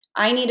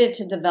I needed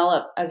to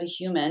develop as a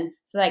human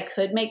so that I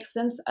could make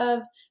sense of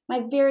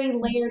my very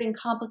layered and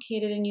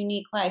complicated and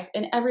unique life.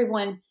 And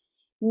everyone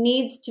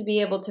needs to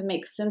be able to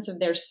make sense of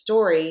their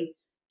story,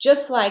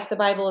 just like the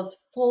Bible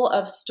is full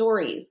of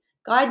stories.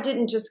 God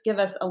didn't just give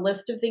us a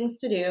list of things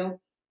to do,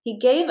 He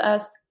gave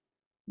us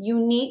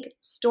unique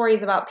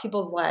stories about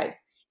people's lives.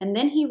 And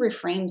then He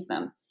reframes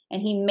them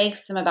and He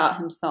makes them about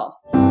Himself.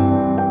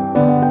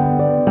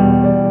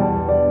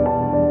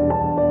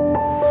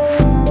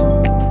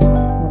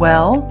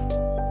 Well,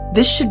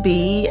 this should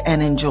be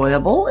an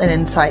enjoyable and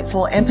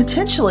insightful and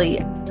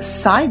potentially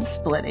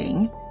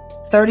side-splitting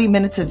 30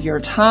 minutes of your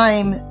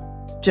time,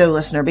 Joe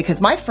listener, because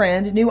my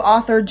friend, new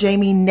author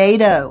Jami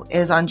Nato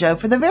is on Joe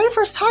for the very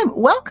first time.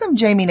 Welcome,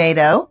 Jami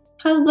Nato.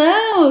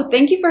 Hello.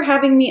 Thank you for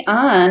having me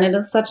on. It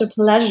is such a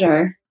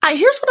pleasure.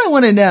 Here's what I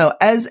want to know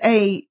as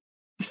a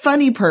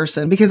funny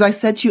person, because I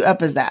set you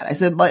up as that. I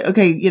said, like,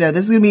 okay,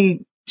 this is going to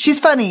be, she's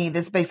funny.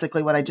 That's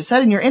basically what I just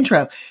said in your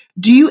intro.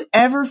 Do you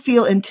ever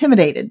feel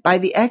intimidated by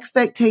the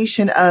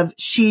expectation of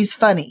she's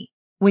funny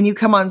when you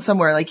come on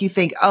somewhere? Like you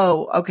think,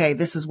 oh, okay,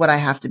 this is what I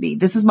have to be.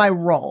 This is my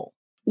role.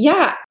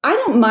 Yeah, I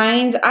don't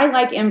mind. I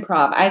like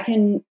improv.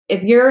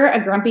 If you're a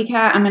grumpy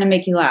cat, I'm going to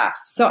make you laugh.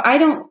 So I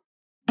don't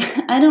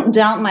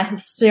doubt my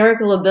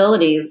hysterical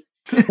abilities.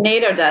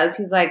 Nato does.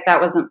 He's like,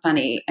 that wasn't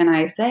funny. And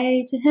I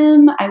say to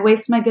him, I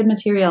waste my good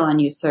material on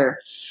you, sir.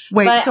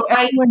 Wait, so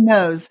everyone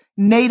knows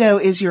Nato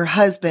is your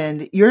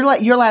husband. Your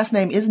last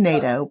name is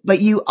Nato,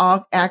 but you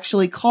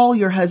actually call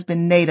your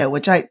husband Nato,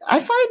 which I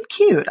find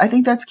cute. I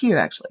think that's cute,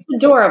 actually.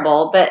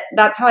 Adorable, but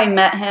that's how I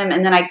met him.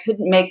 And then I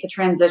couldn't make the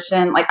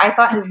transition. Like, I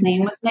thought his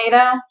name was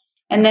Nato.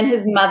 And then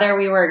his mother,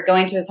 we were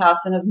going to his house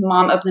and his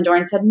mom opened the door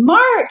and said,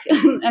 Mark.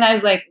 And I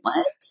was like,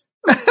 what?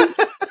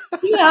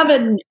 You have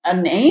a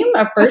name,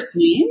 a first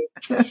name?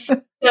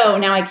 So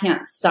now I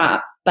can't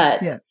stop.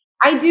 But yeah.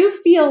 I do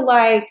feel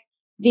like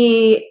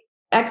the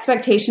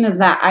expectation is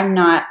that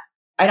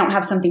I don't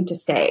have something to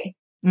say.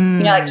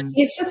 Like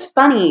she's just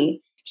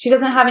funny. She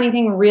doesn't have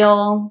anything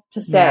real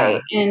to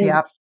say. Yeah.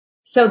 And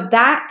so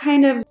that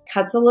kind of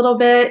cuts a little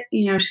bit.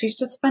 She's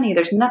just funny.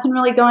 There's nothing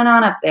really going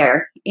on up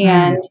there.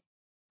 And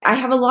I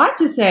have a lot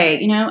to say.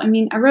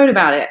 I wrote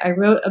about it. I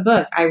wrote a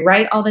book. I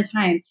write all the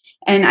time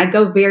and I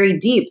go very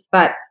deep,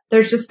 but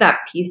there's just that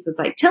piece that's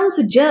like, tell us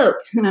a joke.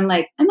 And I'm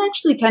like, I'm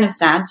actually kind of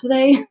sad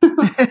today.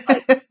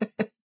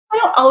 I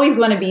don't always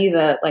want to be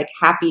the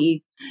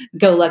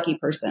happy-go-lucky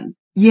person.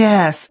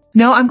 Yes.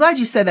 No, I'm glad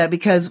you said that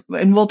because,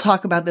 and we'll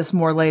talk about this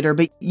more later,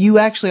 but you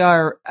actually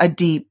are a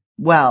deep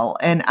well.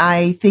 And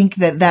I think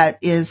that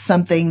is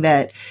something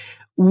that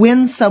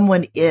when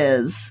someone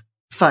is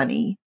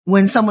funny,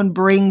 when someone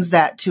brings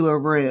that to a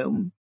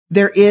room,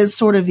 there is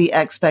sort of the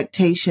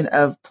expectation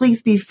of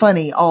please be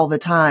funny all the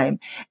time.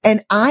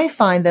 And I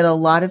find that a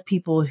lot of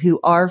people who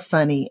are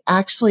funny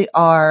actually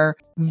are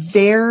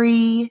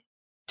very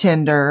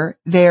tender,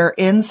 they're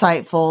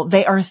insightful,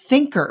 they are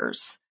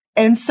thinkers.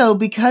 And so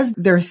because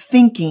they're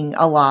thinking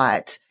a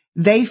lot,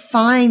 they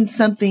find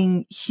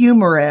something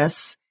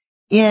humorous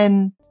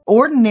in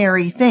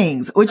ordinary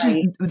things, which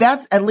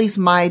that's at least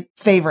my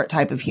favorite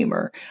type of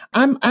humor.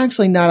 I'm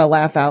actually not a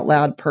laugh out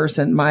loud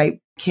person. My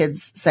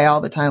kids say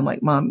all the time,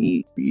 like, Mom,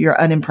 you're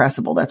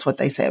unimpressible. That's what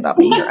they say about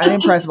me. You're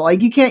unimpressible.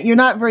 Like you're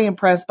not very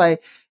impressed by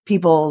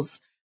people's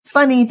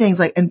funny things.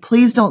 Like, and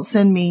please don't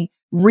send me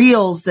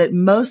reels that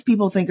most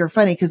people think are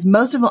funny because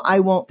most of them I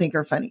won't think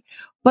are funny.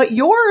 But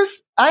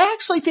yours, I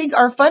actually think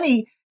are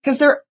funny because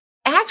they're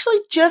actually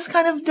just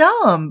kind of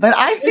dumb. But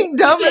I think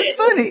dumb is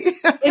funny.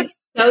 It's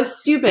so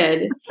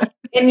stupid.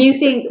 And you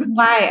think,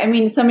 why? I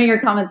mean, some of your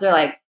comments are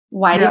like,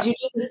 why did you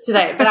do this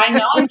today? But I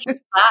know I make you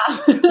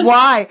laugh.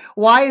 Why?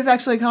 Why is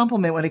actually a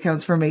compliment when it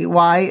comes from me.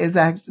 Why is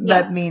actually,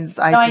 that means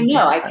I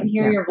know. I can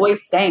hear your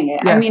voice saying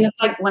it. Yes. I mean, it's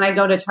like when I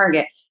go to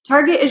Target.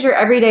 Target is your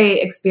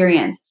everyday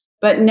experience.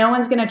 But no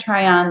one's going to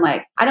try on,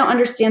 I don't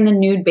understand the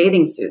nude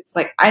bathing suits.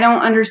 I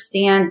don't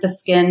understand the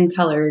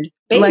skin-colored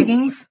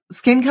leggings,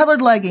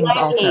 skin-colored leggings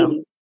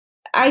also.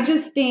 I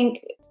just think,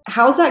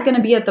 how's that going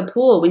to be at the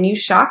pool when you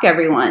shock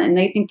everyone and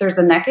they think there's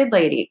a naked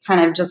lady kind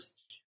of just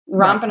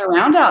romping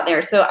around out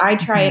there? So I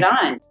try it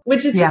on,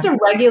 which is just a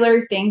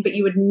regular thing, but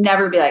you would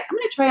never be like, I'm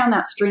going to try on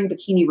that string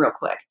bikini real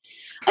quick.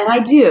 And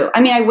I do.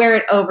 I mean, I wear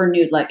it over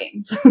nude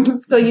leggings.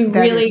 So you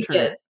really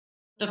get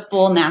the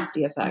full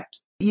nasty effect.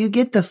 You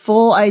get the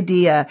full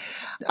idea.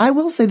 I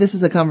will say this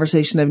is a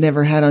conversation I've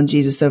never had on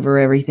Jesus Over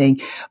Everything,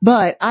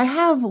 but I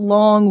have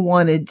long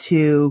wanted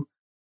to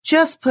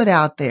just put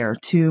out there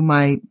to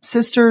my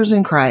sisters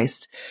in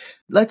Christ,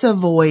 let's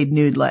avoid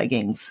nude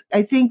leggings.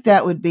 I think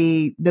that would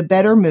be the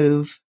better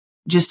move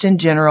just in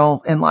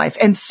general in life,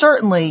 and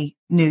certainly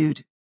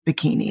nude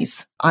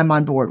bikinis. I'm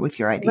on board with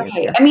your ideas Right.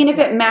 here. I mean, if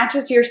it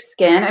matches your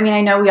skin, I mean,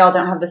 I know we all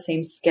don't have the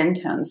same skin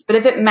tones, but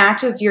if it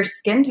matches your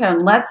skin tone,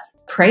 let's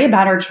pray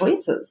about our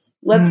choices.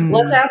 Let's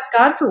ask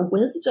God for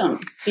wisdom,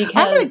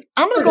 because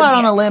I'm gonna go out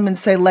on a limb and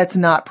say, let's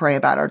not pray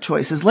about our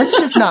choices. Let's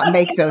just not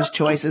make those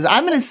choices.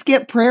 I'm going to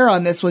skip prayer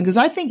on this one because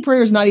I think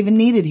prayer is not even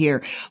needed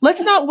here.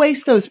 Let's not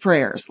waste those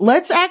prayers.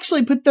 Let's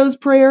actually put those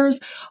prayers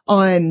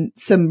on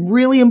some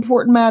really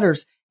important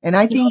matters. And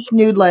I think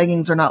nude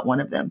leggings are not one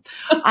of them.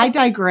 I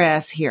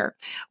digress here.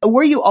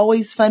 Were you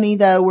always funny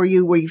though? Were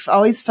you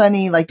always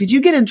funny? Like, did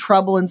you get in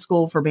trouble in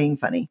school for being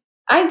funny?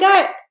 I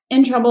got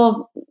in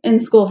trouble in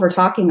school for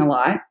talking a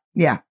lot.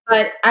 Yeah.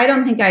 But I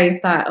don't think I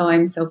thought, oh,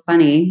 I'm so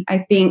funny. I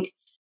think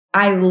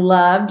I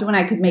loved when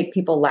I could make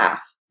people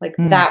laugh. Like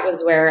that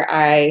was where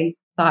I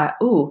thought,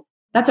 ooh,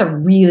 that's a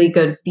really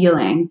good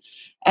feeling.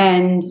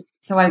 And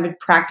so I would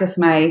practice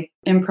my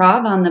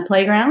improv on the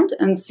playground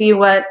and see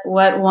what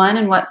won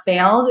and what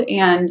failed.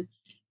 And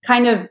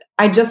kind of,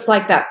 I just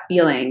like that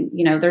feeling.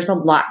 You know, there's a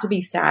lot to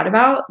be sad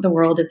about. The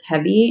world is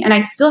heavy. And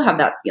I still have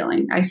that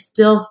feeling. I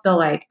still feel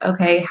like,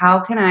 okay,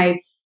 how can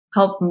I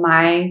help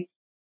my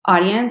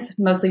audience,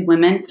 mostly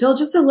women, feel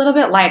just a little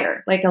bit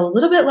lighter, like a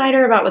little bit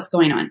lighter about what's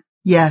going on?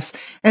 Yes.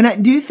 And I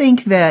do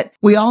think that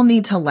we all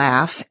need to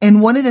laugh.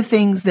 And one of the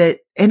things that,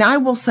 and I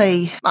will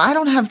say, I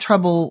don't have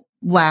trouble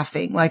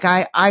laughing. Like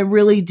I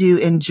really do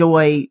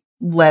enjoy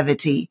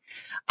levity.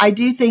 I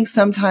do think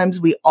sometimes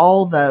we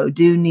all, though,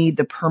 do need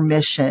the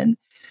permission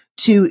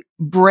to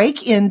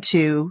break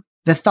into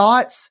the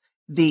thoughts,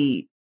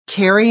 the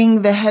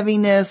carrying the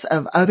heaviness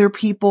of other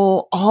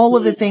people, all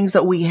of the things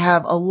that we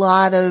have a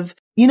lot of,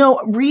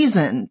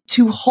 reason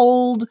to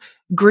hold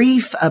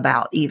grief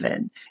about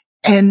even,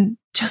 and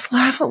just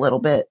laugh a little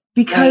bit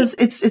because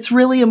it's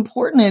really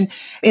important. And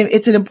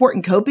it's an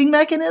important coping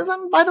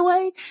mechanism, by the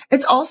way.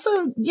 It's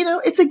also,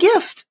 it's a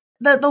gift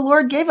that the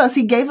Lord gave us.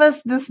 He gave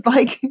us this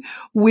like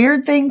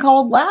weird thing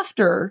called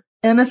laughter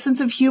and a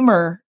sense of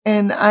humor.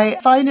 And I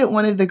find it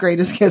one of the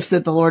greatest gifts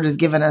that the Lord has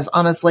given us,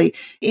 honestly,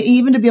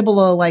 even to be able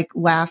to like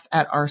laugh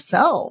at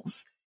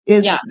ourselves.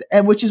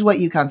 Which is what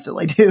you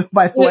constantly do,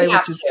 by the way,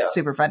 which is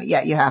super funny.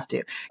 Yeah, you have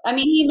to. I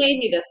mean, he made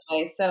me this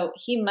way, so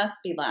he must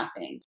be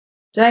laughing.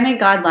 Did I make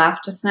God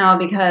laugh just now?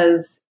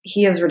 Because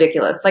he is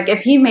ridiculous. Like,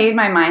 if he made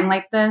my mind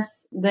like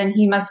this, then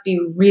he must be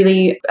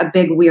really a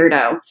big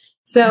weirdo.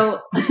 So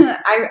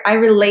I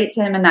relate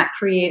to him in that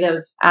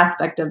creative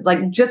aspect of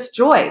like just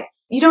joy.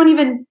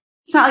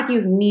 It's not like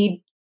you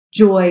need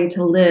joy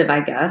to live,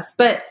 I guess,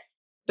 but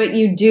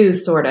you do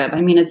sort of.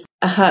 I mean, it's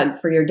a hug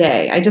for your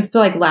day. I just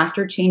feel like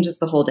laughter changes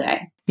the whole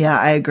day. Yeah,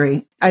 I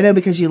agree. I know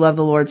because you love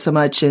the Lord so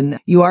much and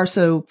you are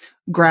so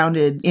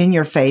grounded in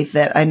your faith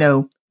that I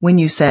know when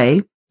you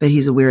say that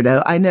he's a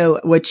weirdo, I know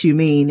what you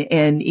mean.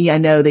 And I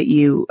know that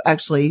you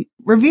actually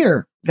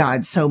revere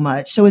God so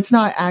much. So it's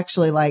not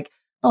actually like,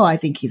 oh, I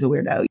think he's a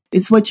weirdo.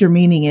 It's what your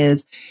meaning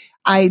is.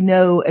 I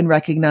know and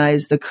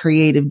recognize the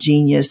creative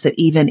genius that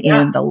even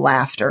in the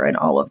laughter and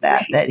all of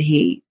that, that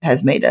he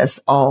has made us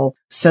all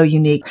so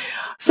unique.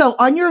 So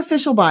on your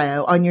official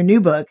bio, on your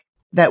new book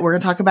that we're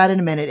going to talk about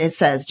in a minute, it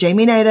says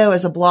Jami Nato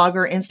is a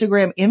blogger,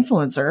 Instagram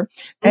influencer,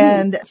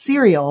 and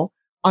serial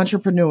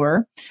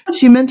entrepreneur.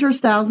 She mentors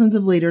thousands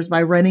of leaders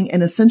by running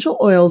an essential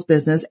oils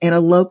business and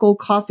a local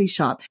coffee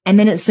shop. And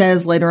then it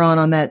says later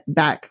on that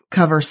back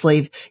cover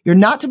sleeve, you're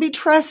not to be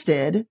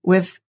trusted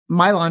with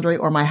my laundry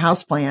or my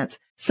houseplants.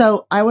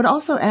 So I would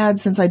also add,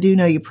 since I do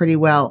know you pretty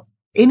well,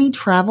 any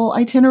travel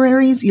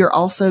itineraries you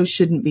also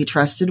shouldn't be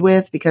trusted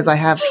with, because I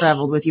have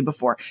traveled with you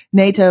before.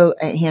 Nato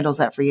handles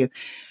that for you.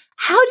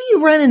 How do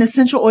you run an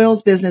essential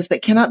oils business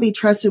but cannot be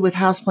trusted with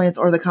houseplants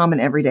or the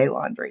common everyday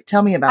laundry?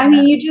 Tell me about that. I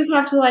mean, you just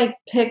have to like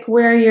pick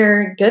where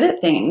you're good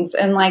at things.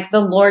 And like the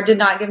Lord did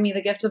not give me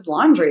the gift of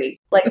laundry.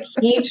 Like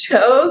he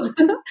chose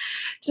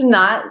to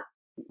not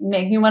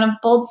make me want to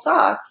fold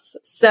socks.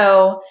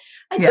 So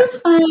I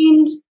just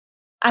find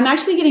I'm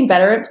actually getting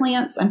better at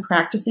plants. I'm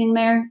practicing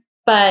there,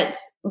 but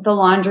the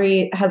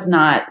laundry I have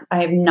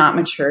not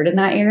matured in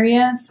that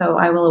area. So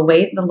I will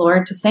await the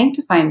Lord to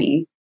sanctify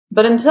me.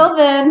 But until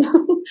then,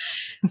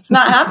 it's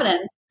not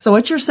happening. So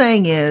what you're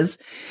saying is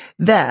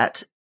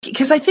that,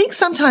 because I think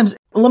sometimes,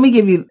 let me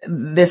give you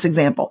this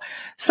example.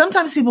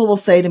 Sometimes people will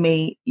say to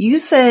me, you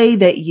say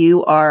that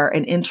you are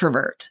an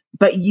introvert,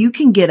 but you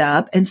can get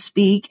up and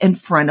speak in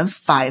front of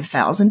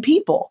 5,000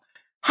 people.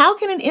 How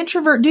can an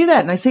introvert do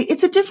that? And I say,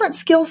 it's a different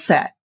skill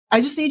set. I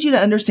just need you to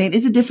understand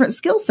it's a different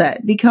skill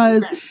set,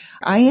 because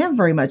I am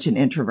very much an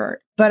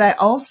introvert, but I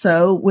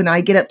also, when I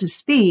get up to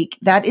speak,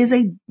 that is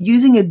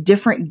using a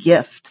different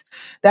gift.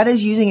 That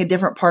is using a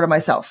different part of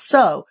myself.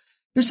 So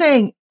you're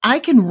saying I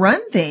can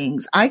run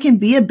things. I can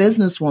be a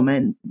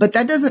businesswoman, but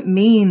that doesn't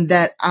mean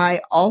that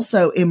I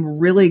also am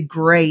really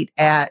great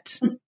at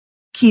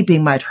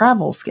keeping my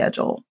travel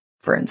schedule,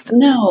 for instance.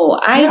 No,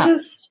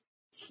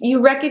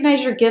 you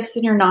recognize your gifts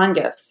and your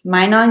non-gifts.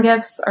 My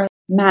non-gifts are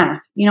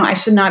math. I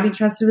should not be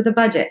trusted with a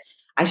budget.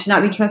 I should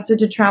not be trusted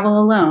to travel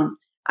alone.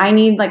 I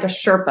need like a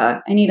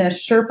Sherpa. I need a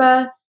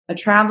Sherpa a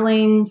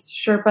traveling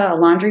Sherpa, a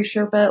laundry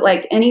Sherpa,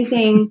 like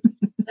anything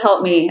to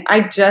help me.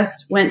 I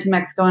just went to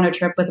Mexico on a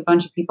trip with a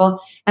bunch of people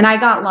and I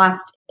got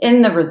lost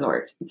in the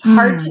resort. It's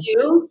hard to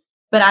do,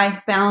 but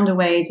I found a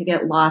way to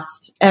get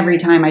lost every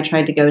time I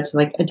tried to go to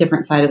like a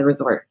different side of the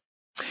resort.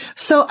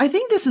 So I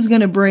think this is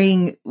going to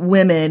bring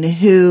women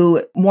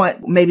who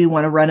maybe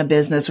want to run a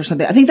business or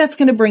something. I think that's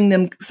going to bring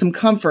them some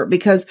comfort,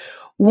 because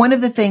one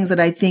of the things that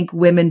I think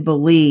women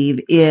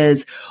believe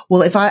is,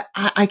 well, if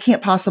I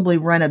can't possibly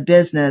run a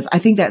business, I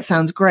think that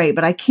sounds great,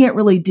 but I can't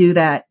really do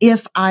that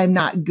if I'm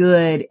not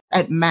good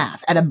at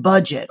math, at a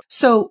budget.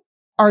 So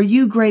are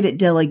you great at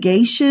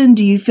delegation?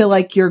 Do you feel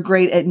like you're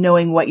great at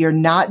knowing what you're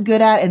not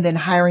good at and then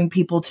hiring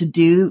people to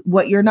do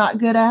what you're not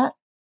good at?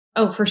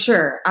 Oh, for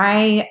sure.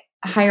 I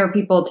hire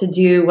people to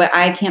do what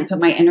I can't put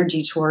my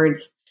energy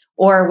towards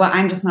or what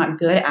I'm just not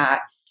good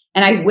at.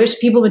 And I wish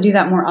people would do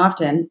that more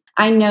often.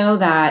 I know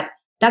that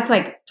that's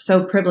like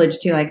so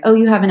privileged too. Like, oh,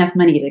 you have enough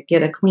money to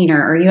get a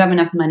cleaner or you have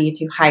enough money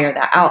to hire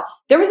that out.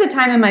 There was a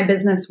time in my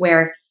business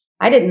where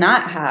I did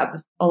not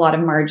have a lot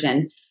of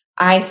margin.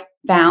 I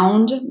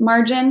found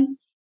margin.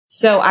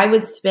 So I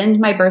would spend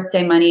my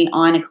birthday money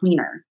on a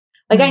cleaner.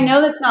 Like, I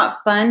know that's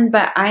not fun,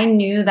 but I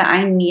knew that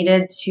I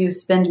needed to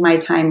spend my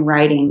time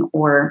writing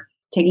or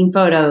taking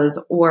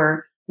photos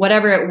or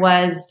whatever it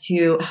was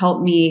to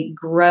help me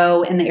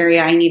grow in the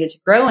area I needed to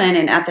grow in.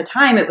 And at the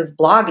time it was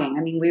blogging.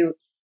 I mean,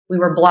 we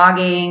were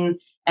blogging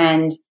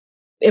and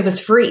it was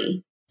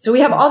free. So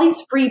we have all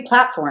these free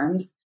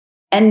platforms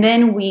and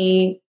then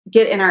we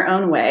get in our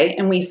own way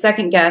and we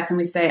second guess and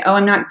we say, oh,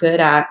 I'm not good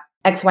at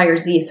X, Y, or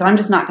Z. So I'm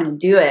just not going to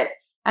do it.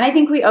 And I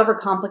think we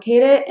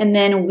overcomplicate it and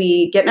then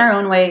we get in our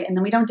own way and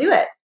then we don't do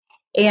it.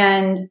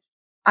 And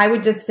I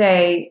would just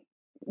say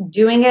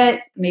doing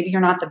it, maybe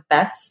you're not the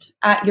best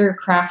at your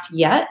craft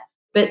yet,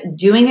 but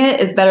doing it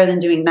is better than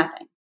doing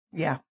nothing.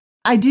 Yeah.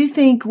 I do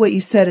think what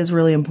you said is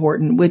really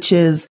important, which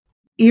is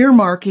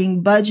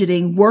earmarking,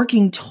 budgeting,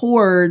 working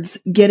towards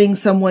getting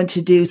someone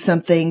to do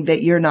something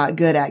that you're not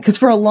good at. Because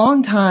for a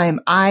long time,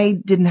 I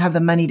didn't have the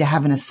money to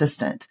have an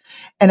assistant.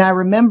 And I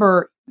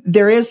remember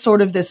there is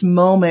sort of this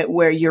moment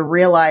where you're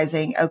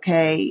realizing,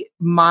 okay,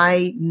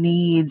 my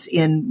needs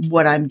in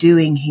what I'm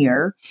doing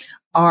here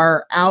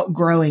are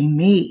outgrowing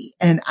me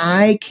and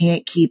I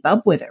can't keep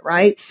up with it,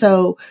 right?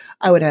 So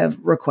I would have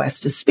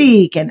requests to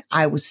speak and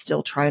I was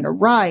still trying to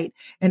write.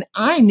 And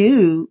I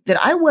knew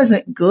that I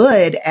wasn't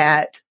good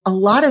at a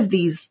lot of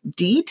these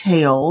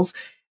details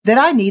that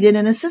I needed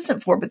an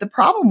assistant for. But the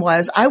problem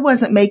was I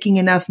wasn't making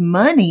enough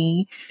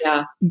money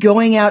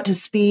going out to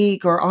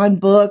speak or on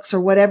books or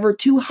whatever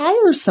to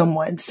hire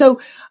someone. So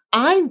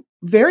I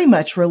very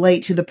much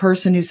relate to the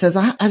person who says,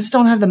 I just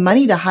don't have the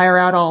money to hire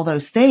out all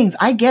those things.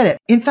 I get it.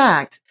 In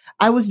fact,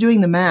 I was doing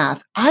the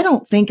math. I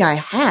don't think I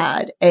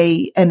had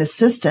an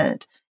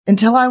assistant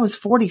until I was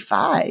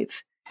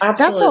 45.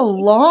 Absolutely. That's a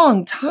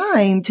long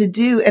time to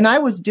do. And I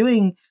was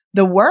doing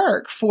the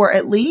work for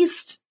at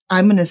least,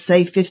 I'm going to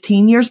say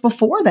 15 years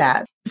before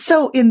that.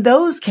 So in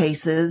those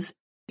cases,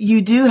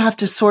 you do have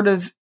to sort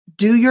of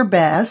do your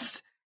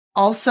best.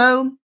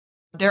 Also,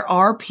 there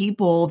are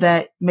people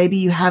that maybe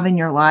you have in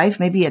your life.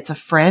 Maybe it's a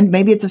friend,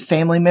 maybe it's a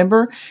family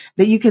member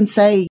that you can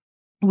say,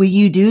 will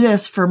you do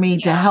this for me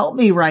to help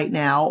me right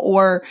now?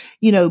 Or,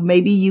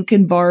 maybe you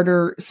can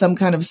barter some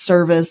kind of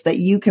service that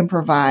you can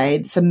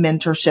provide, some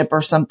mentorship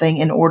or something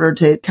in order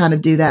to kind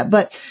of do that.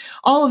 But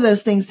all of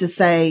those things to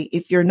say,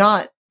 if you're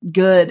not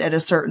good at a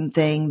certain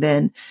thing,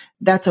 then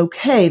that's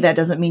okay. That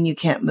doesn't mean you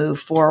can't move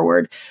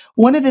forward.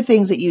 One of the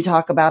things that you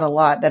talk about a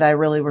lot that I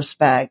really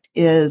respect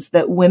is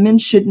that women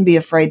shouldn't be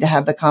afraid to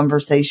have the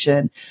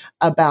conversation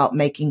about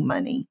making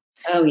money.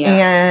 Oh, yeah.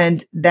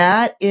 And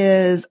that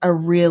is a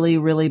really,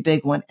 really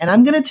big one. And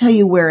I'm going to tell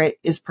you where it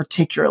is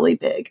particularly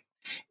big.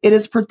 It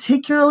is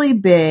particularly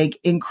big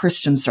in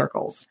Christian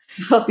circles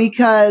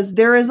because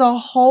there is a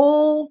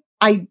whole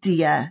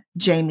idea,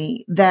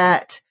 Jami,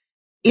 that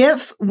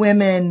if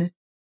women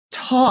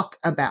talk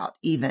about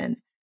even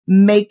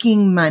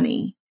making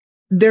money,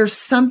 there's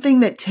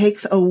something that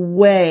takes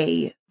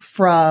away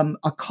from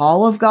a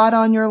call of God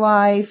on your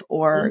life,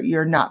 or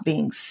you're not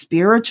being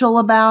spiritual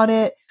about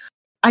it.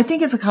 I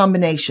think it's a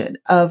combination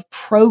of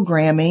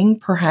programming,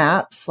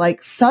 perhaps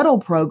like subtle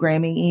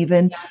programming,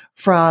 even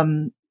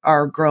from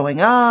our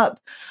growing up,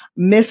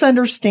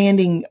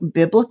 misunderstanding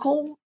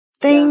biblical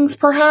things,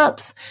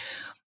 perhaps.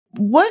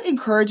 What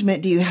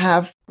encouragement do you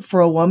have for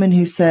a woman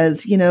who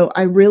says,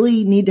 I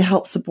really need to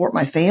help support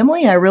my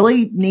family. I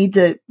really need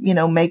to,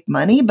 make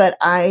money, but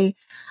I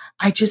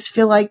just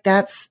feel like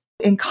that's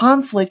in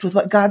conflict with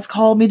what God's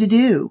called me to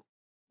do.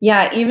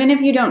 Yeah, even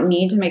if you don't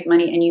need to make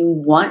money and you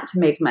want to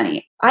make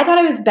money. I thought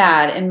it was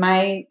bad in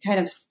my kind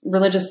of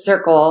religious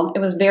circle. It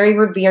was very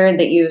revered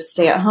that you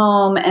stay at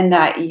home and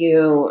that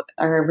you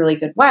are a really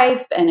good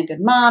wife and a good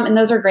mom. And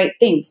those are great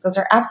things. Those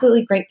are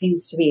absolutely great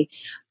things to be.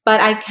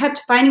 But I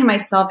kept finding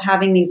myself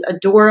having these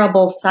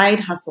adorable side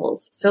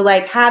hustles. So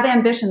like have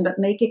ambition, but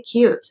make it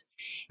cute.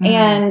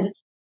 And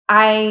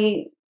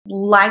I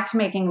liked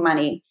making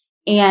money.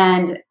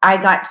 And I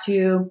got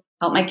to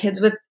help my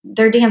kids with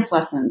their dance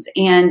lessons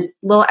and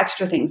little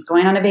extra things,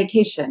 going on a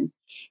vacation.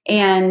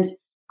 And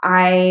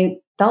I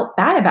felt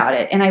bad about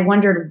it. And I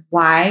wondered,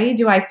 why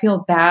do I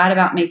feel bad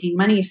about making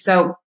money?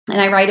 So,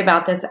 and I write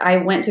about this, I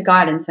went to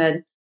God and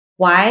said,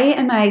 why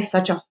am I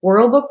such a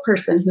horrible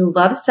person who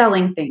loves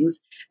selling things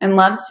and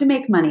loves to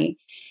make money?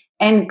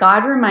 And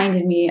God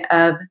reminded me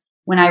of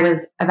when I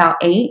was about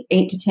 8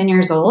 to 10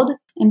 years old,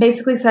 and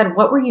basically said,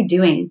 what were you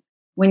doing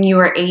when you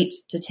were 8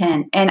 to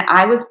 10? And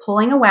I was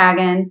pulling a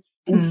wagon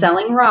and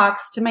selling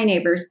rocks to my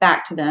neighbors,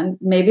 back to them.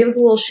 Maybe it was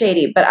a little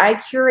shady, but I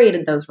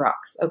curated those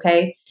rocks.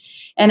 Okay.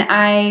 And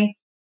I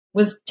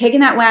was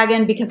taking that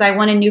wagon because I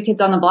wanted New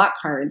Kids on the Block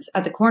cards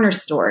at the corner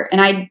store.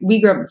 And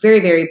we grew up very,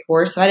 very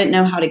poor. So I didn't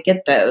know how to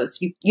get those.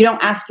 You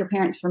don't ask your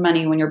parents for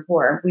money when you're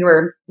poor. We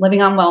were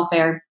living on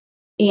welfare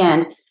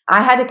and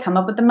I had to come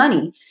up with the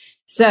money.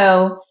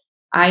 So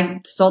I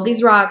sold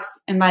these rocks.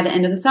 And by the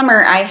end of the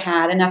summer, I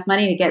had enough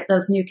money to get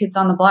those New Kids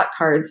on the Block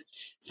cards.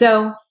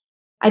 So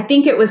I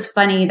think it was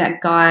funny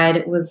that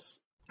God was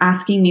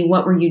asking me,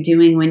 what were you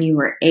doing when you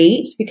were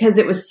 8? Because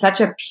it was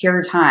such a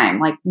pure time.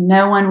 Like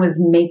no one was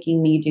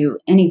making me do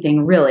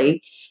anything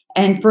really.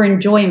 And for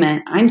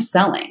enjoyment, I'm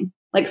selling.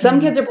 Like some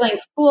kids are playing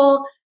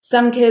school.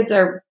 Some kids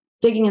are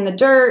digging in the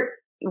dirt,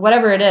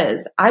 whatever it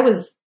is. I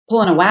was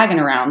pulling a wagon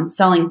around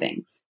selling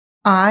things.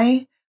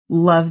 I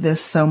love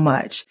this so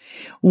much.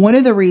 One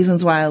of the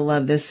reasons why I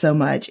love this so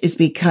much is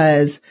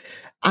because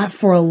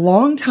for a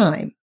long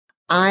time,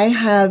 I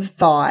have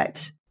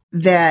thought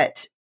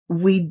that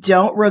we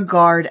don't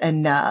regard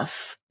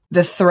enough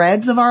the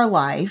threads of our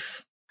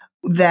life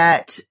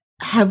that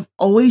have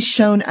always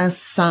shown us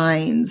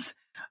signs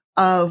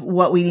of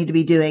what we need to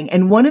be doing.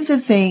 And one of the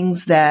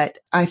things that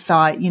I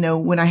thought,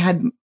 when I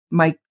had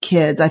my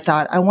kids, I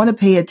thought I want to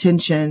pay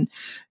attention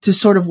to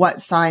sort of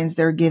what signs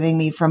they're giving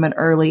me from an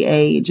early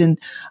age. And,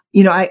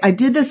 I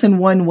did this in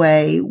one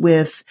way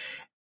with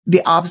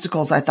the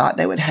obstacles I thought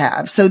they would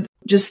have. So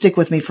just stick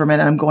with me for a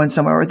minute. I'm going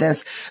somewhere with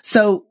this.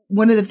 So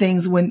one of the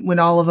things when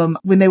all of them,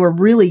 when they were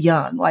really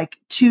young, like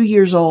 2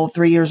 years old,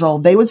 3 years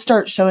old, they would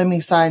start showing me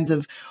signs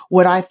of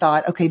what I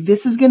thought, okay,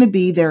 this is going to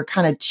be their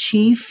kind of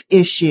chief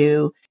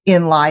issue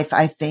in life.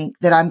 I think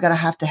that I'm going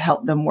to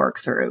help them work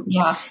through.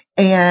 Yeah.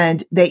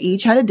 And they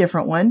each had a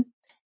different one,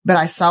 but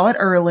I saw it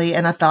early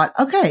and I thought,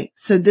 okay,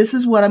 so this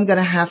is what I'm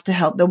going to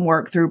help them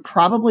work through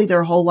probably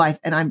their whole life.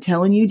 And I'm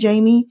telling you,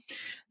 Jami,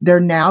 they're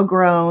now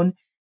grown.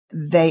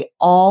 They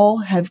all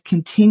have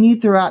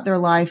continued throughout their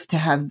life to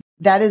have,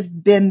 that has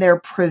been their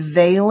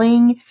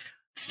prevailing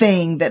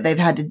thing that they've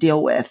had to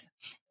deal with.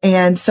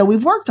 And so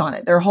we've worked on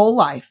it their whole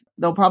life.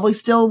 They'll probably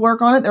still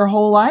work on it their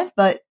whole life,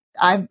 but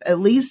I at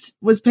least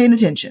was paying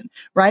attention,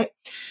 right?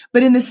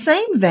 But in the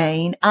same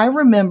vein, I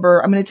remember,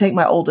 I'm going to take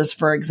my oldest,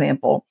 for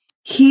example.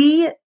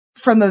 He,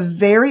 from a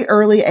very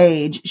early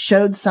age,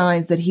 showed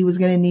signs that he was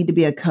going to need to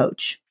be a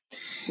coach.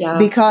 Yeah.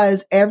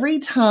 Because every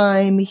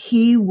time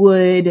he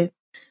would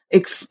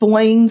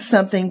explain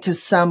something to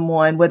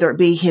someone, whether it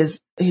be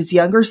his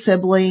younger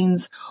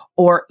siblings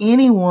or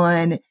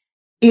anyone,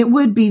 it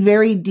would be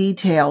very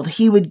detailed.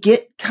 He would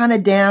get kind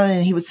of down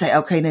and he would say,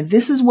 okay, now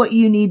this is what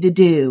you need to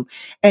do.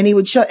 And he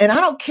would show, and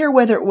I don't care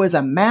whether it was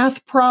a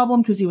math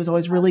problem, because he was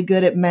always really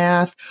good at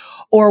math,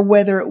 or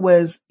whether it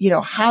was,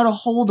 how to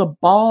hold a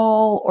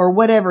ball or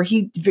whatever.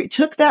 He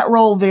took that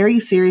role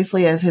very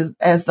seriously as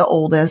the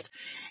oldest,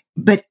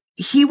 but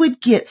he would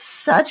get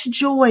such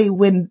joy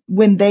when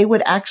they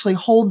would actually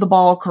hold the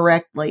ball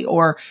correctly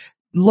or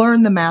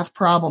learn the math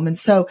problem. And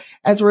so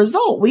as a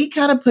result, we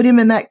kind of put him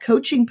in that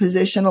coaching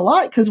position a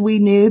lot because we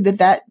knew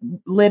that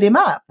lit him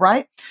up,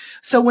 right?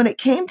 So when it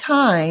came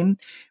time,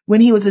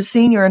 when he was a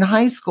senior in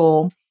high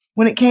school,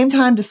 when it came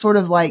time to sort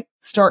of like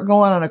start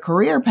going on a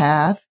career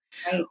path,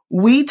 right,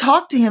 we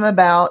talked to him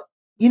about,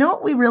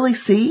 what we really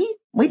see?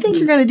 We think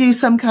you're going to do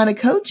some kind of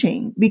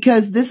coaching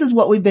because this is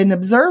what we've been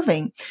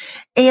observing.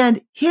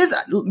 And his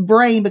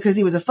brain, because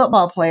he was a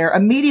football player,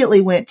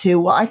 immediately went to,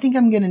 well, I think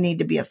I'm going to need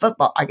to be a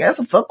football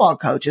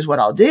coach is what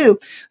I'll do.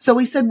 So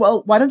we said,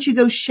 well, why don't you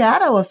go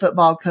shadow a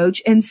football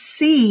coach and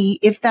see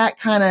if that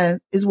kind of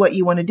is what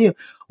you want to do?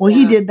 Well,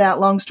 He did that.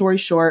 Long story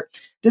short,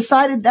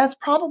 decided that's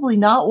probably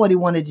not what he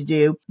wanted to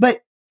do,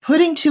 but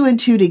putting 2 and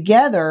 2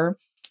 together,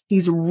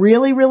 he's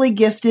really, really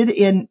gifted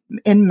in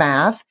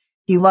math.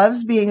 He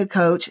loves being a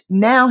coach.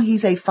 Now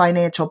he's a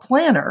financial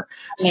planner.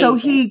 Amazing. So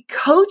he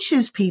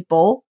coaches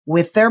people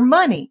with their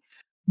money.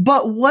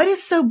 But what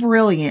is so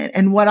brilliant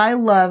and what I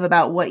love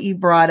about what you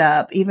brought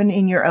up, even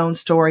in your own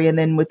story and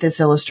then with this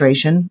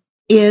illustration,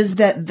 is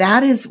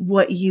that is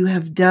what you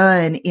have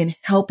done in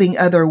helping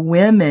other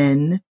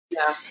women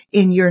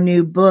in your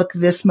new book,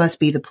 This Must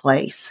Be the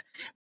Place.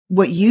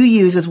 What you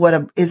use is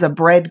is a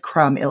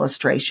breadcrumb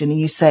illustration. And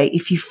you say,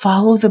 if you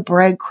follow the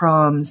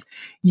breadcrumbs,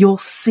 you'll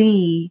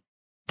see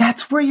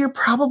that's where you're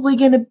probably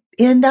going to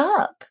end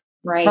up.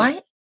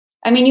 Right?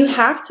 I mean, you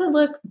have to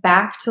look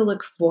back to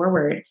look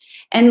forward.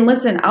 And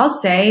listen, I'll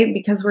say,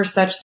 because we're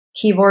such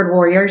keyboard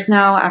warriors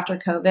now after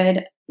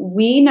COVID,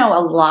 we know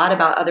a lot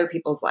about other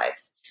people's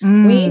lives.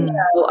 We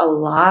know a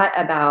lot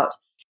about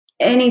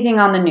anything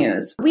on the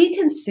news. We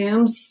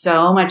consume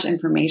so much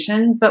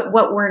information, but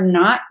what we're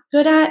not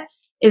good at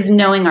is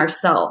knowing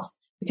ourselves.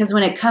 Because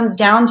when it comes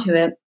down to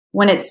it,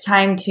 when it's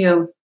time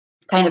to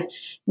kind of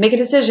make a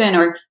decision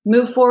or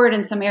move forward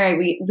in some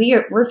area,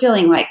 we're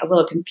feeling like a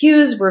little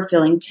confused. We're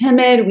feeling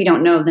timid. We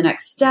don't know the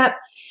next step.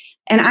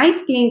 And I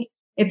think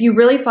if you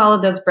really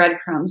followed those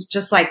breadcrumbs,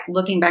 just like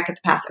looking back at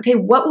the past, okay,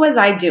 what was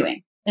I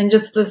doing in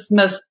just this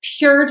most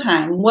pure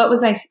time?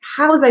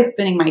 How was I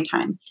spending my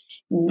time?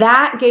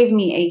 That gave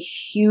me a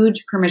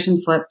huge permission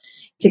slip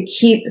to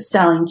keep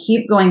selling,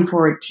 keep going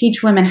forward,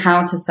 teach women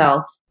how to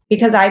sell,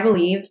 because I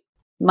believe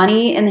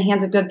money in the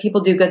hands of good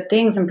people do good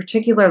things, and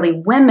particularly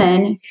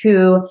women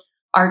who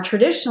are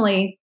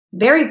traditionally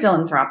very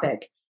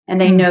philanthropic and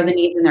they know the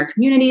needs in their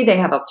community. They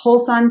have a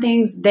pulse on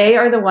things. They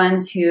are the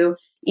ones who,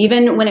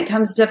 even when it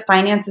comes to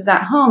finances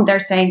at home, they're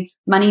saying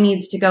money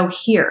needs to go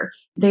here.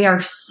 They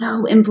are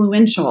so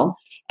influential.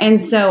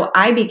 And so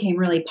I became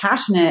really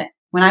passionate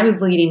when I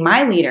was leading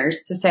my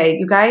leaders to say,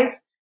 you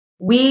guys,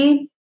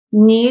 we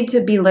need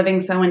to be living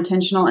so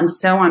intentional and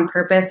so on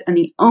purpose. And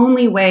the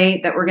only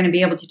way that we're going to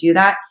be able to do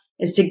that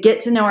is to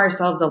get to know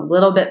ourselves a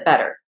little bit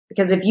better.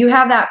 Because if you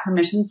have that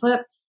permission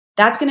slip,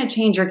 that's going to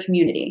change your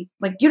community.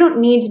 Like, you don't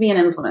need to be an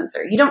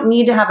influencer. You don't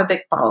need to have a big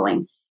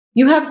following.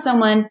 You have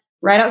someone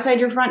right outside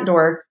your front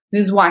door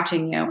who's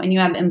watching you and you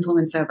have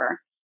influence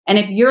over. And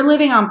if you're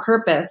living on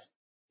purpose,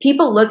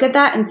 people look at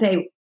that and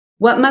say,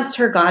 what must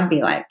her God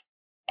be like?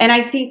 And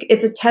I think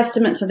it's a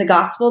testament to the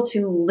gospel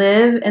to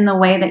live in the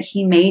way that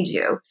he made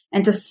you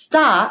and to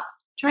stop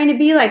trying to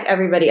be like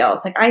everybody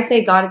else. Like, I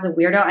say God is a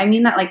weirdo. I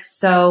mean that like,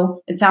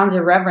 so it sounds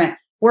irreverent.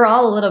 We're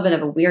all a little bit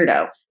of a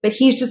weirdo, but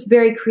he's just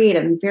very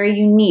creative and very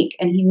unique.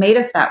 And he made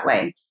us that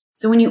way.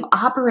 So when you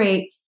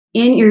operate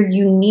in your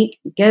unique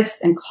gifts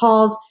and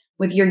calls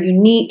with your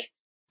unique,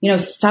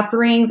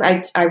 sufferings,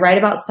 I write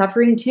about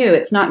suffering too.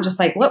 It's not just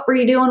like, what were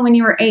you doing when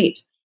you were 8?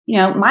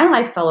 My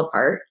life fell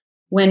apart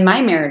when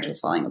my marriage was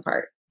falling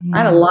apart. I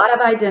had a lot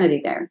of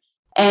identity there.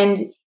 And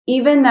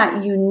even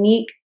that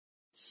unique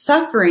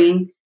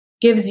suffering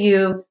gives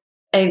you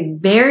a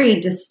very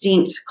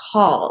distinct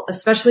call,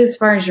 especially as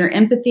far as your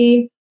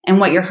empathy and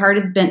what your heart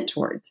is bent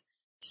towards.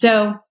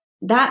 So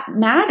that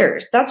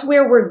matters. That's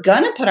where we're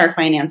going to put our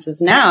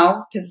finances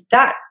now, because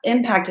that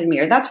impacted me,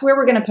 or that's where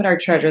we're going to put our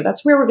treasure.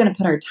 That's where we're going to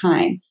put our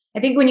time. I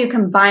think when you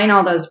combine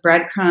all those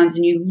breadcrumbs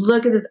and you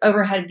look at this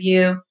overhead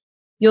view,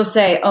 you'll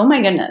say, oh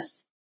my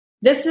goodness,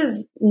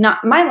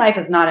 my life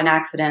is not an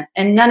accident,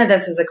 and none of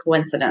this is a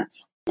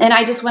coincidence. And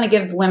I just want to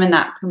give women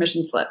that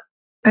permission slip.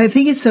 I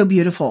think it's so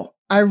beautiful.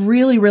 I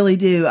really, really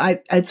do.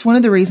 It's one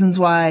of the reasons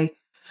why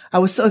I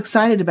was so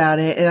excited about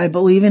it. And I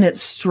believe in it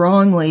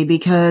strongly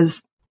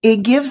because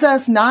it gives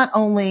us not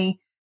only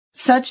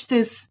such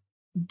this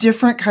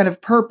different kind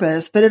of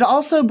purpose, but it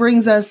also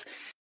brings us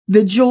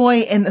the joy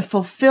and the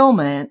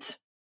fulfillment.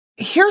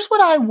 Here's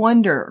what I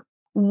wonder.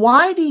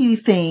 Why do you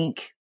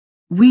think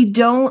we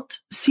don't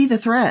see the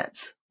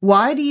threads?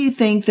 Why do you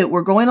think that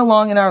we're going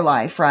along in our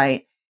life,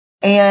 right?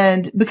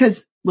 And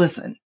because,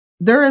 listen,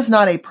 there is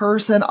not a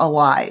person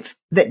alive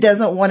that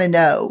doesn't want to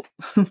know,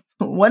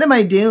 what am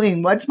I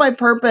doing? What's my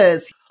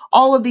purpose?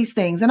 All of these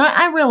things. And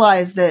I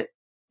realize that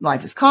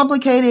life is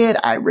complicated.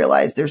 I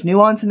realize there's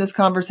nuance in this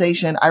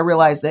conversation. I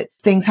realize that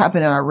things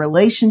happen in our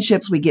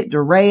relationships. We get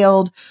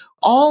derailed,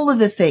 all of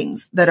the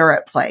things that are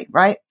at play,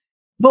 right?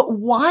 But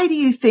why do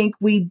you think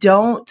we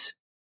don't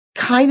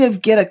kind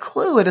of get a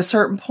clue at a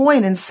certain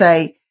point and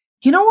say,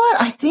 you know what?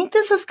 I think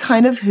this is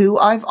kind of who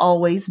I've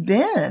always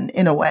been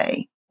in a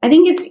way. I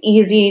think it's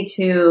easy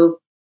to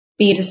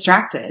be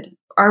distracted.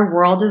 Our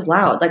world is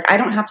loud. Like, I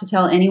don't have to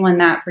tell anyone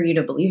that for you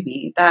to believe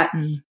me, that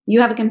you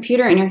have a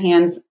computer in your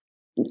hands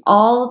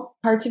all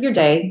parts of your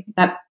day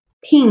that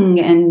ping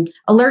and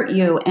alert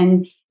you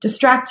and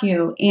distract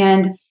you.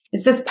 And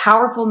it's this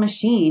powerful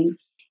machine.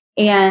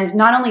 And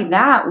not only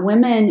that,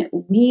 women,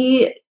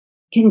 we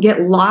can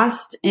get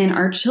lost in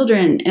our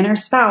children and our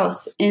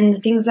spouse and the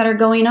things that are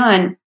going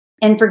on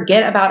and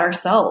forget about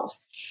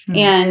ourselves.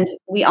 And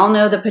we all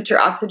know the put your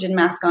oxygen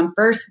mask on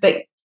first, but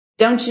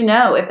don't you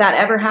know, if that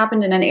ever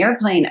happened in an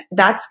airplane,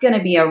 that's going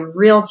to be a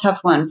real tough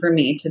one for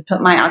me to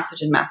put my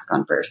oxygen mask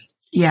on first.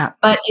 Yeah.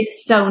 But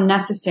it's so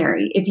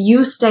necessary. If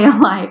you stay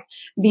alive,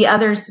 the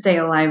others stay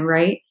alive,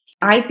 right?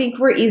 I think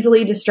we're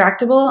easily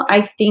distractible.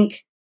 I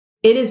think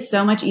it is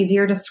so much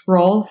easier to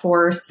scroll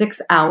for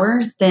 6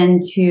 hours than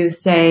to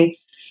say,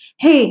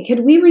 hey,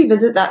 could we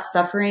revisit that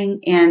suffering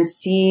and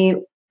see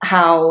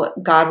how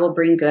God will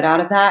bring good out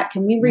of that?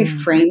 Can we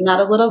reframe that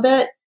a little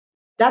bit?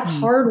 That's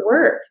hard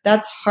work.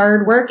 That's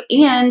hard work.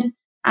 And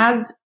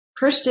as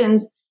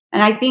Christians,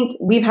 and I think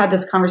we've had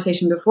this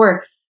conversation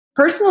before,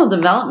 personal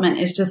development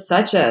is just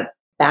such a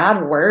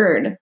bad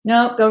word.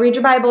 No, go read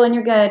your Bible and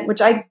you're good,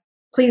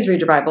 please read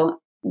your Bible.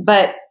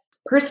 But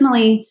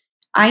personally,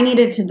 I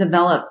needed to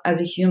develop as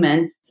a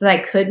human so that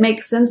I could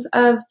make sense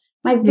of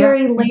my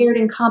very layered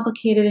and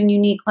complicated and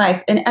unique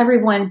life. And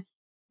everyone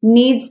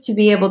needs to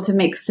be able to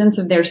make sense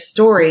of their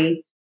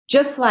story,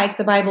 just like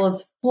the Bible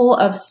is full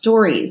of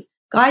stories.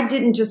 God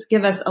didn't just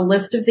give us a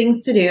list of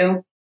things to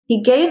do.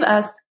 He gave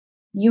us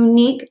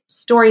unique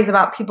stories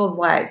about people's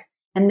lives,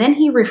 and then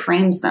he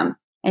reframes them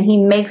and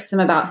he makes them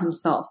about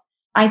himself.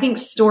 I think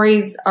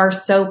stories are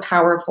so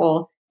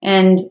powerful,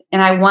 and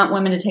I want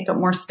women to take up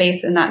more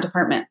space in that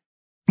department.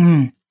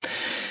 Mm.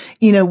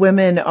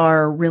 Women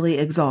are really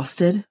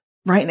exhausted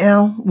right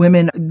now.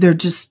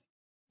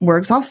 We're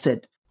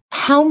exhausted.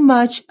 How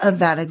much of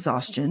that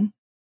exhaustion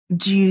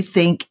do you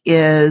think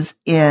is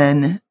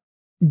in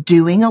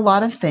doing a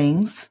lot of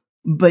things,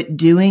 but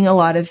doing a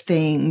lot of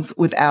things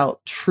without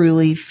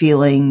truly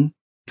feeling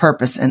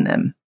purpose in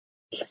them?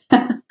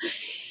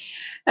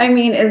 I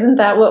mean, isn't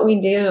that what we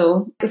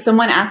do? If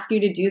someone asks you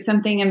to do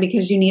something and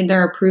because you need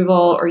their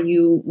approval or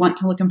you want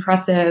to look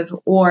impressive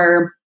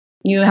or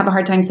you have a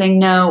hard time saying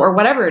no or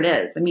whatever it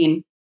is. I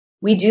mean,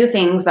 we do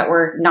things that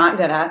we're not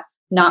good at,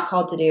 not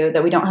called to do,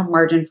 that we don't have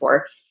margin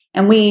for.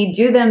 And we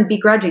do them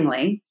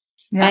begrudgingly.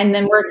 Yeah. And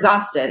then we're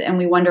exhausted and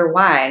we wonder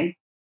why.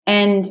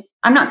 And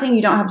I'm not saying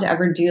you don't have to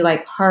ever do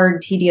like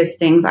hard, tedious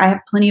things. I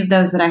have plenty of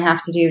those that I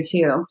have to do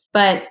too.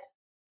 But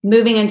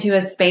moving into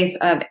a space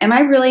of, am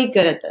I really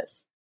good at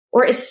this?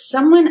 Or is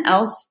someone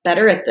else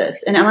better at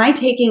this? And am I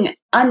taking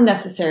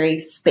unnecessary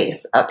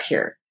space up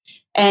here?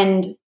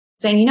 And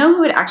saying, who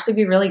would actually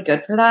be really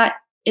good for that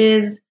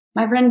is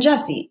my friend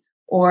Jessie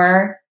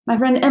or my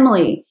friend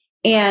Emily,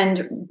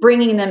 and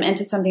bringing them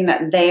into something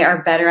that they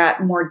are better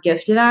at, more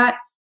gifted at.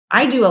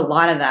 I do a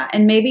lot of that.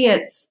 And maybe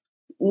it's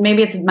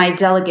my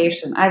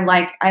delegation.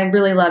 I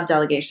really love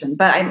delegation,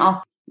 but I'm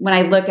also, when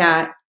I look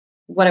at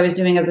what I was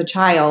doing as a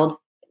child,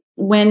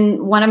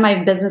 when one of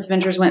my business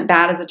ventures went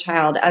bad as a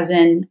child, as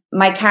in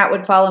my cat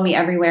would follow me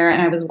everywhere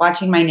and I was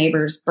watching my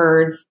neighbor's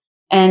birds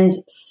and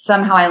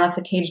somehow I left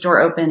the cage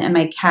door open and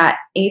my cat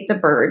ate the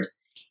bird.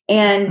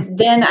 And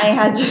then I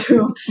had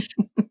to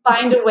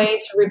find a way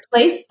to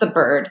replace the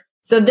bird.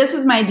 So this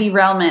was my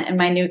derailment in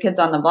my New Kids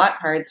on the Block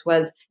cards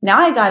was now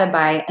I got to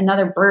buy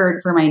another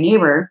bird for my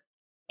neighbor.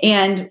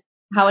 And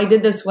how I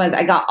did this was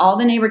I got all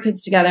the neighbor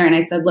kids together and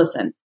I said,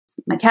 listen,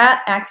 my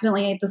cat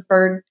accidentally ate this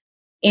bird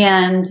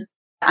and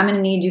I'm going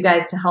to need you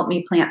guys to help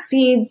me plant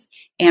seeds,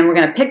 and we're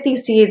going to pick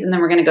these seeds and then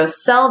we're going to go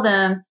sell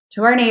them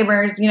to our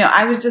neighbors.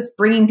 I was just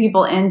bringing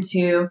people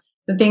into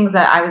the things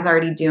that I was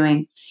already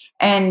doing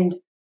and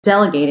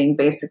delegating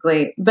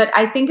basically. But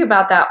I think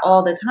about that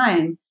all the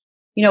time.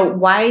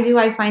 Why do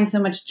I find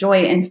so much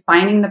joy in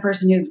finding the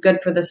person who's good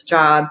for this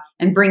job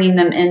and bringing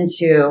them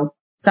into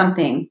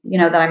something,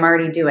 that I'm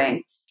already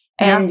doing?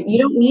 And you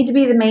don't need to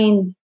be the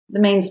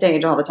main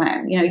stage all the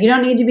time. You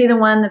don't need to be the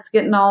one that's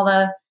getting all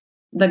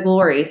the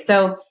glory.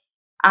 So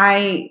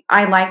I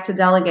like to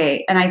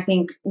delegate, and I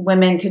think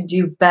women could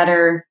do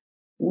better.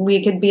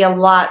 We could be a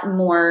lot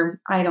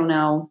more,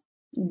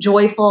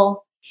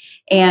 joyful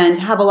and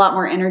have a lot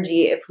more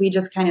energy if we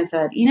just kind of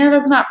said,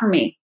 that's not for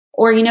me.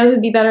 Or,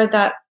 who'd be better at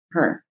that?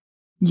 Her.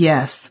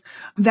 Yes,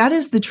 that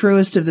is the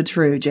truest of the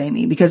true,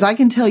 Jami, because I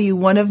can tell you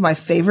one of my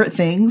favorite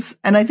things,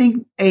 and I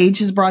think age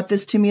has brought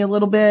this to me a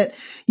little bit.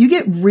 You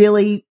get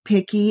really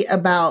picky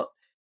about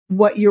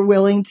what you're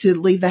willing to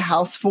leave the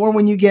house for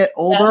when you get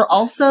older.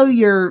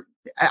 Yes.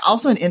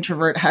 Also an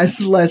introvert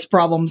has less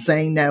problems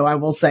saying no. I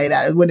will say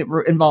that when it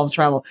involves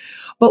travel.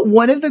 But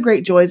one of the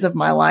great joys of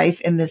my life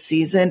in this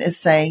season is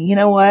saying, you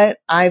know what?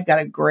 I've got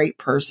a great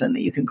person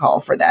that you can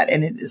call for that.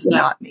 And it is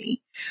not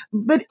me.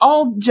 But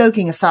all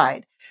joking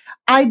aside,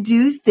 I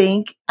do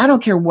think, I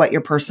don't care what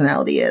your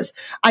personality is,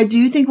 I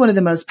do think one of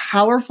the most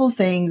powerful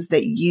things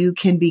that you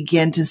can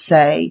begin to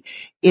say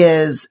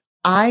is,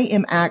 I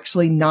am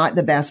actually not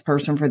the best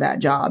person for that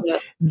job.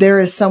 Yes.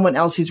 There is someone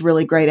else who's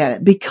really great at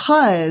it,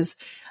 because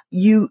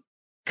you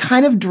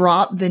kind of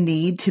drop the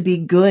need to be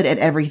good at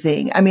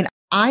everything. I mean,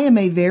 I am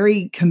a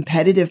very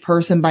competitive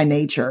person by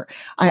nature.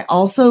 I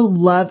also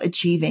love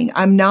achieving.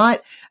 I'm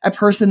not a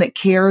person that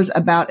cares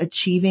about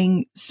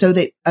achieving so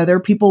that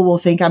other people will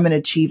think I'm an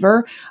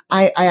achiever.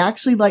 I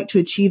actually like to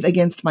achieve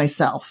against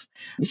myself.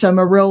 So I'm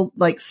a real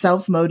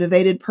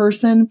self-motivated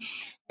person.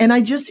 And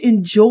I just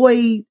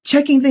enjoy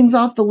checking things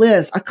off the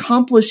list,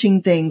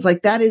 accomplishing things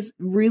that is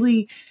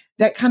really,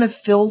 that kind of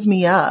fills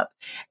me up.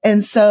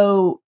 And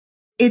so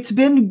it's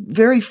been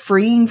very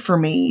freeing for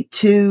me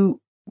to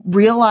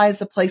realize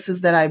the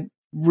places that I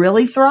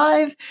really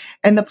thrive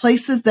and the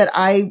places that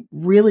I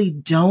really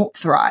don't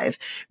thrive.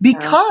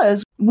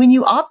 Because when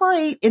you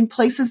operate in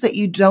places that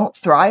you don't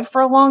thrive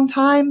for a long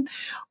time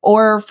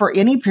or for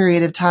any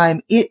period of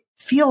time, it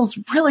feels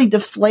really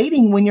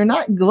deflating when you're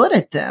not good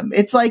at them.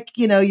 It's like,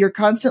 you're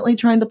constantly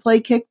trying to play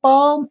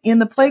kickball in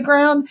the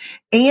playground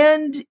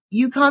and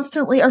you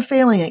constantly are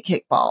failing at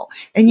kickball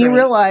and you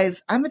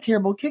realize I'm a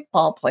terrible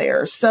kickball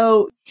player.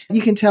 So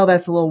you can tell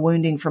that's a little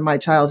wounding from my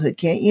childhood,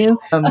 can't you?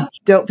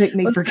 Don't pick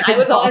me for kickball. I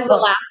was always the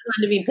last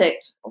one to be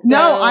picked. So.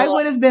 No, I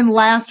would have been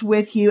last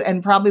with you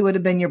and probably would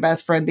have been your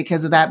best friend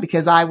because of that,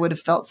 because I would have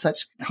felt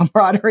such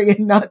camaraderie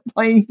in not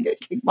playing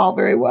kickball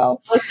very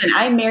well. Listen,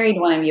 I married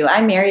one of you.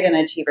 I married an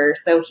achiever.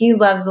 So he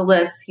loves the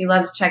list. He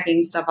loves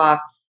checking stuff off.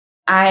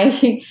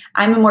 I'm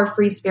a more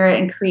free spirit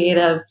and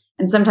creative.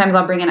 And sometimes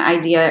I'll bring an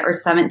idea or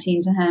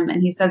 17 to him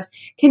and he says,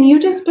 can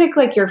you just pick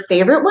like your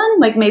favorite one?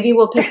 Like maybe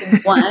we'll pick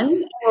one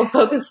and we'll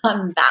focus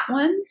on that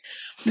one.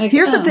 Like,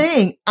 here's the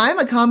thing. I'm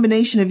a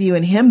combination of you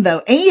and him though.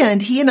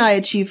 And he and I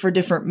achieve for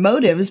different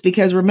motives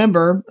because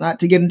remember,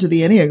 not to get into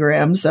the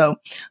Enneagram. So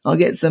I'll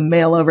get some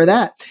mail over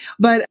that.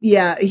 But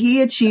yeah,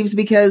 he achieves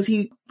because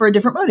for a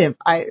different motive.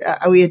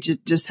 We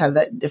just have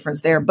that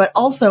difference there. But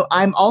also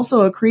I'm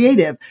also a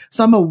creative.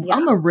 So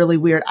I'm a really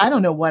weird, I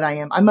don't know what I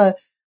am.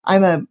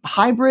 I'm a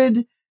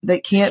hybrid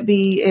that can't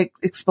be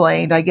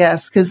explained, I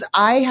guess, because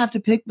I have to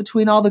pick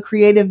between all the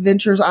creative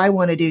ventures I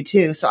want to do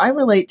too. So I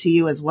relate to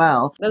you as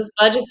well. Those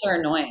budgets are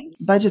annoying.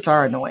 Budgets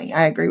are annoying.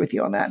 I agree with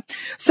you on that.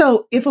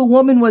 So if a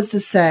woman was to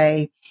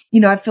say,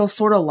 I feel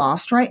sort of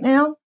lost right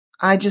now,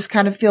 I just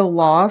kind of feel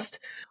lost.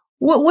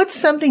 What's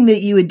something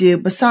that you would do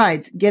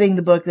besides getting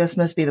the book, This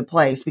Must Be the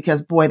Place?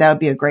 Because boy, that would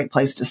be a great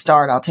place to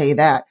start. I'll tell you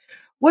that.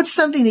 What's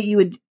something that you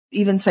would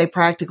even say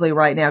practically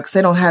right now? Because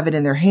they don't have it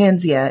in their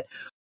hands yet.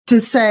 To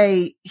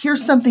say,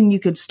 here's something you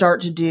could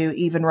start to do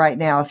even right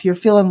now. If you're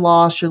feeling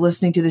lost, you're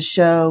listening to the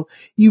show,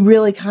 you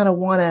really kind of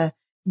want to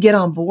get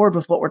on board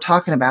with what we're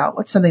talking about.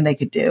 What's something they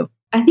could do?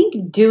 I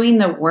think doing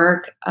the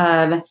work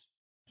of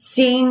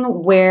seeing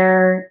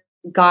where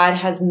God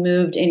has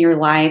moved in your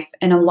life.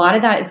 And a lot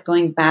of that is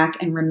going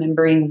back and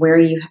remembering where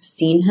you have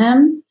seen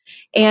him.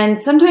 And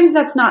sometimes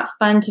that's not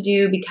fun to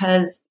do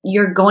because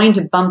you're going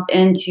to bump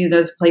into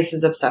those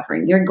places of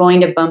suffering. You're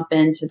going to bump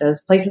into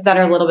those places that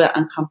are a little bit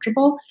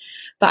uncomfortable.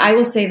 But I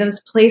will say those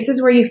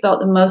places where you felt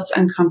the most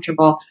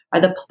uncomfortable are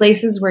the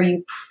places where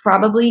you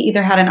probably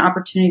either had an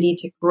opportunity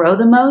to grow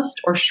the most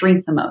or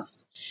shrink the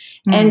most.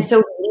 Mm-hmm. And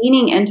so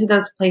leaning into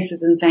those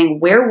places and saying,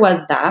 where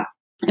was that?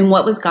 And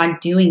what was God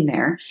doing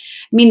there?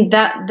 I mean,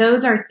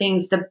 those are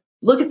things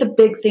look at the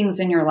big things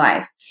in your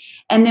life.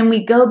 And then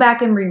we go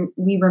back and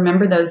we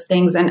remember those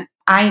things. And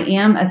I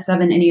am a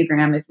 7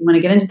 Enneagram, if you want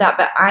to get into that,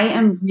 but I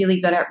am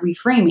really good at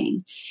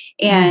reframing.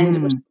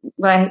 And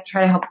what I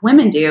try to help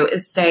women do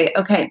is say,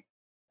 okay,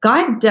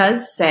 God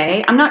does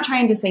say, I'm not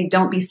trying to say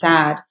don't be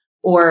sad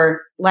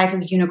or life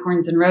is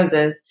unicorns and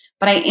roses,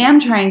 but I am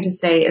trying to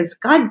say is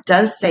God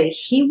does say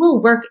he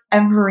will work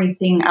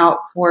everything out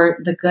for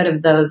the good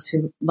of those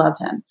who love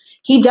him.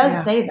 He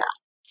does say that.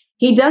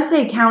 He does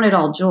say count it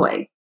all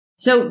joy.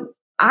 So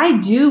I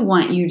do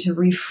want you to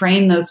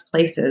reframe those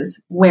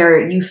places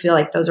where you feel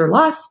like those are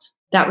lost.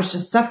 That was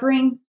just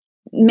suffering.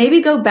 Maybe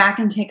go back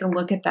and take a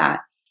look at that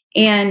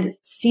and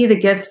see the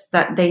gifts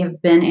that they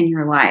have been in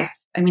your life.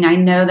 I mean, I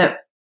know that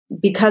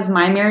because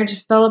my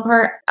marriage fell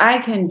apart, I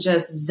can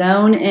just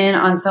zone in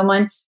on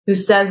someone who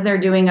says they're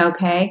doing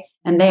okay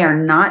and they are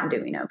not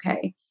doing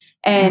okay.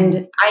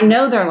 And I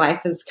know their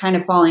life is kind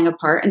of falling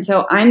apart. And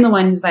so I'm the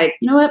one who's like,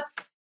 you know what?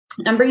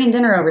 I'm bringing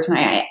dinner over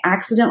tonight. I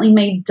accidentally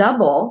made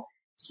double.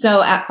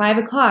 So at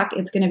 5:00,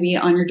 it's going to be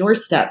on your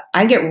doorstep.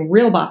 I get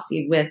real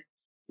bossy with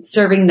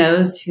serving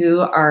those who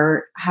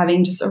are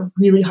having just a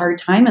really hard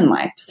time in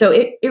life. So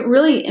it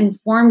really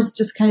informs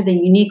just kind of the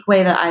unique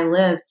way that I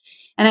live.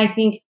 And I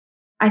think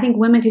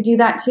women could do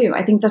that too.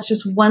 I think that's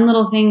just one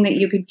little thing that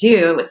you could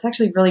do. It's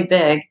actually really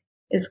big,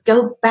 is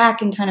go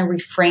back and kind of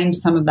reframe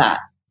some of that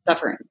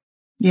suffering.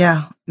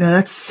 Yeah, no,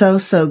 that's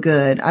so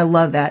good. I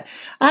love that.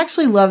 I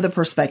actually love the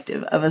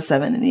perspective of a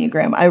 7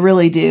 Enneagram. I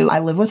really do. I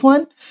live with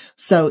one.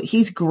 So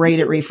he's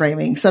great at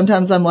reframing.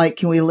 Sometimes I'm like,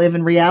 can we live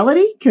in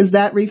reality? Because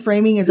that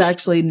reframing is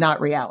actually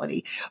not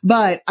reality.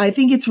 But I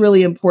think it's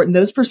really important.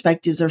 Those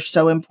perspectives are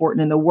so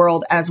important in the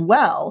world as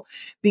well,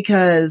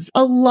 because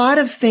a lot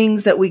of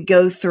things that we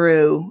go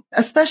through,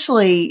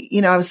 especially,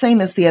 I was saying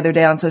this the other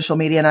day on social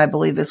media, and I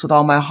believe this with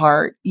all my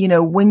heart,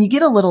 when you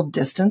get a little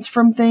distance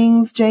from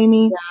things,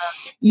 Jami,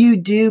 you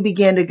do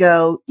begin to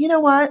go, you know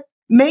what?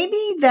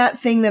 Maybe that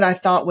thing that I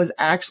thought was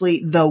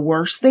actually the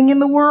worst thing in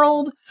the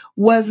world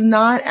was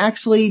not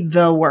actually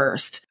the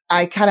worst.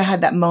 I kind of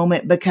had that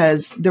moment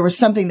because there was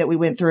something that we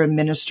went through in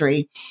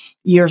ministry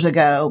years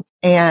ago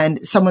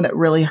and someone that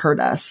really hurt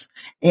us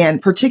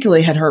and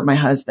particularly had hurt my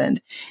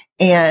husband.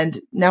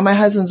 And now my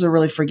husband's a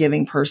really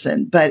forgiving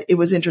person, but it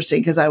was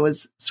interesting because I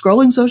was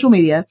scrolling social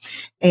media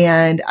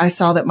and I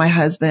saw that my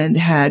husband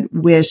had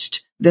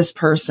wished this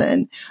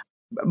person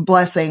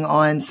blessing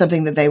on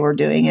something that they were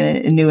doing in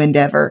a new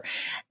endeavor.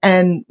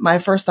 And my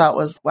first thought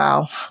was,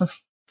 wow,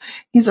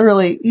 he's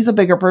a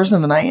bigger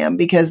person than I am,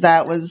 because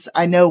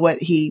I know what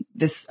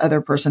this other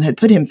person had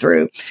put him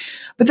through.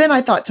 But then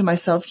I thought to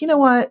myself, you know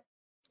what?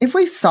 If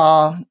we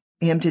saw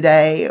him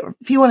today, or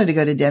if he wanted to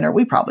go to dinner,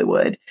 we probably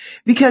would,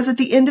 because at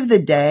the end of the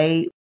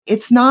day,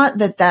 it's not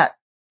that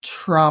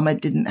trauma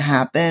didn't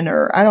happen,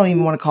 or I don't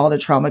even want to call it a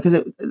trauma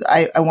because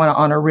I want to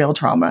honor real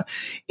trauma.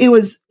 It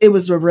was a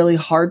really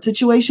hard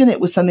situation. It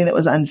was something that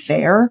was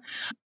unfair,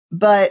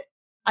 but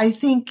I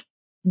think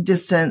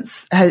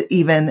distance has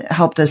even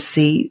helped us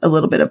see a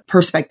little bit of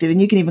perspective,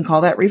 and you can even call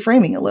that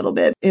reframing a little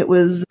bit. It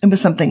was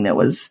something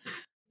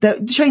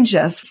that changed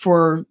us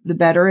for the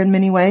better in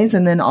many ways,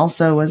 and then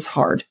also was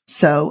hard.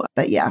 So,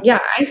 but yeah. Yeah,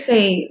 I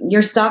say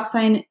your stop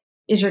sign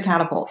is your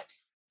catapult.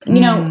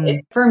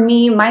 For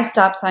me, my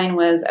stop sign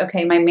was,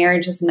 okay, my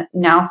marriage is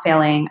now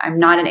failing. I'm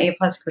not an A+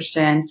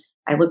 Christian.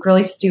 I look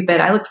really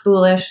stupid. I look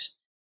foolish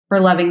for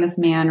loving this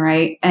man,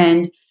 right?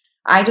 And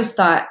I just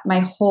thought my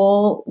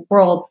whole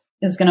world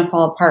is going to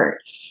fall apart.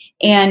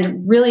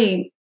 And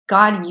really,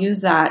 God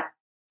used that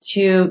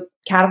to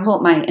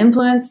catapult my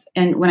influence.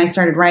 And when I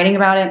started writing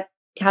about it,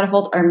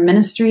 catapult our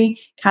ministry,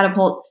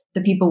 catapult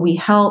the people we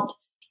helped.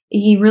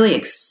 He really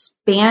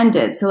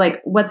expanded. So like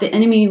what the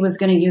enemy was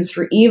going to use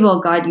for evil,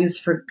 God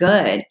used for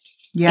good.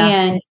 Yeah.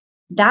 And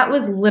that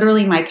was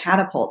literally my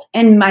catapult.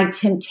 And my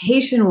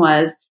temptation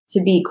was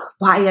to be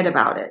quiet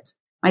about it.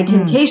 My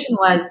temptation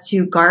was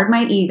to guard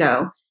my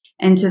ego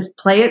and to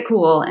play it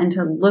cool and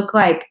to look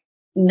like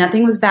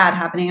nothing was bad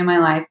happening in my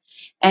life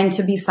and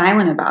to be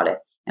silent about it.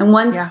 And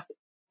once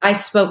I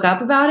spoke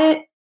up about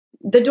it,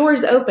 the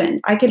doors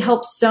opened. I could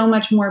help so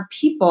much more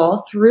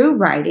people through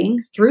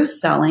writing, through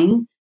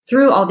selling,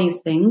 through all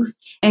these things.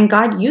 And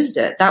God used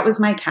it. That was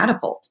my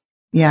catapult.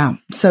 Yeah,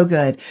 so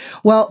good.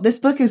 Well, this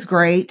book is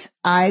great.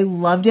 I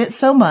loved it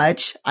so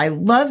much. I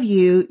love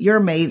you. You're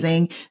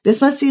amazing. This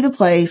Must Be the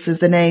Place is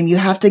the name. You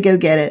have to go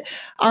get it.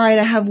 All right,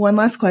 I have one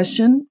last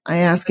question. I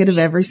ask it of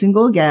every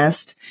single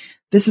guest.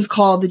 This is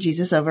called the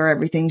Jesus Over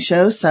Everything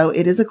Show. So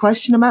it is a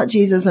question about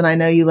Jesus. And I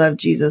know you love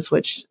Jesus,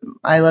 which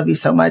I love you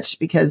so much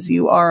because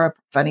you are a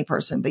funny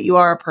person, but you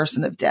are a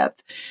person of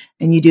depth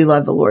and you do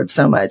love the Lord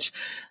so much.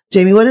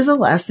 Jami, what is the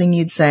last thing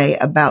you'd say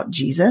about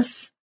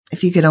Jesus?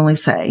 If you could only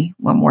say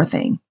one more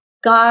thing.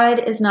 God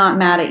is not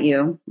mad at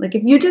you. Like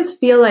if you just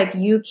feel like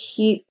you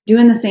keep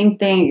doing the same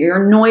thing,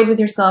 you're annoyed with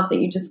yourself that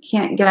you just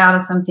can't get out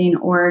of something,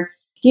 or,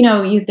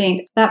 you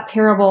think that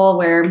parable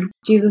where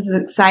Jesus is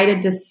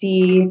excited to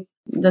see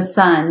the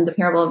son, the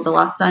parable of the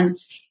lost son,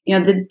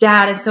 the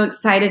dad is so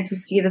excited to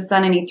see the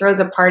son and he throws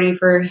a party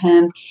for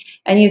him.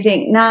 And you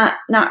think, not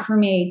for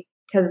me,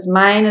 because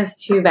mine is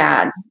too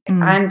bad.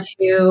 I'm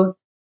too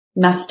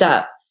messed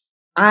up.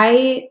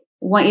 I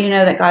want you to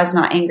know that God's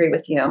not angry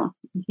with you.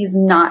 He's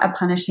not a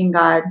punishing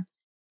God.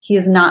 He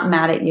is not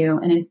mad at you.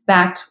 And in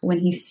fact, when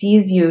he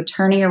sees you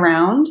turning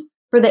around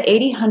for the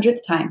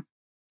 800th time,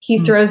 he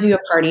throws you a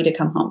party to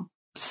come home.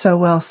 So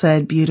well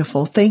said.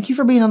 Beautiful. Thank you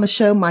for being on the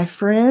show, my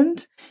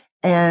friend.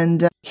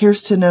 And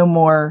here's to no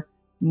more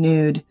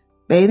nude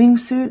bathing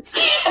suits,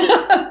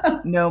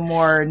 no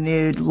more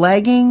nude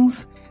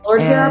leggings.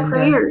 Lord, hear our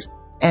prayers.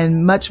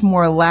 And much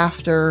more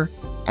laughter,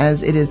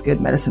 as it is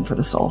good medicine for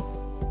the soul.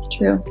 It's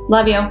true.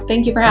 Love you.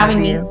 Thank you for having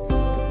me.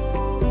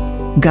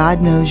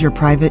 God knows your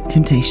private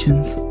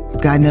temptations.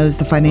 God knows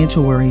the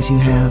financial worries you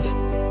have.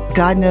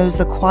 God knows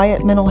the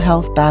quiet mental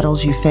health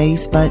battles you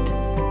face, but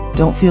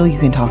don't feel you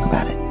can talk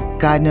about it.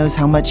 God knows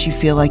how much you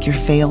feel like you're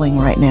failing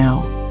right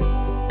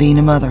now, being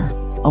a mother,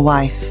 a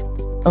wife,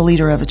 a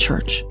leader of a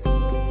church.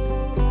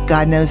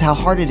 God knows how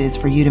hard it is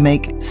for you to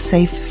make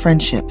safe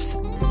friendships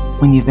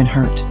when you've been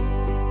hurt.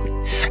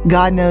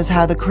 God knows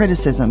how the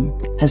criticism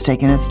has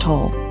taken its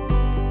toll.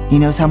 He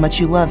knows how much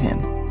you love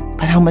him,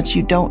 but how much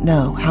you don't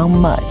know how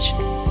much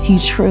he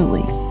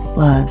truly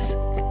loves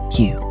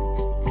you.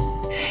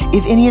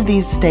 If any of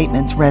these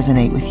statements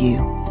resonate with you,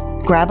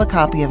 grab a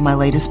copy of my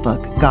latest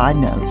book, God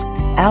Knows,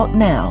 out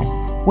now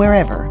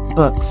wherever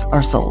books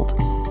are sold.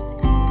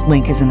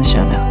 Link is in the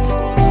show notes.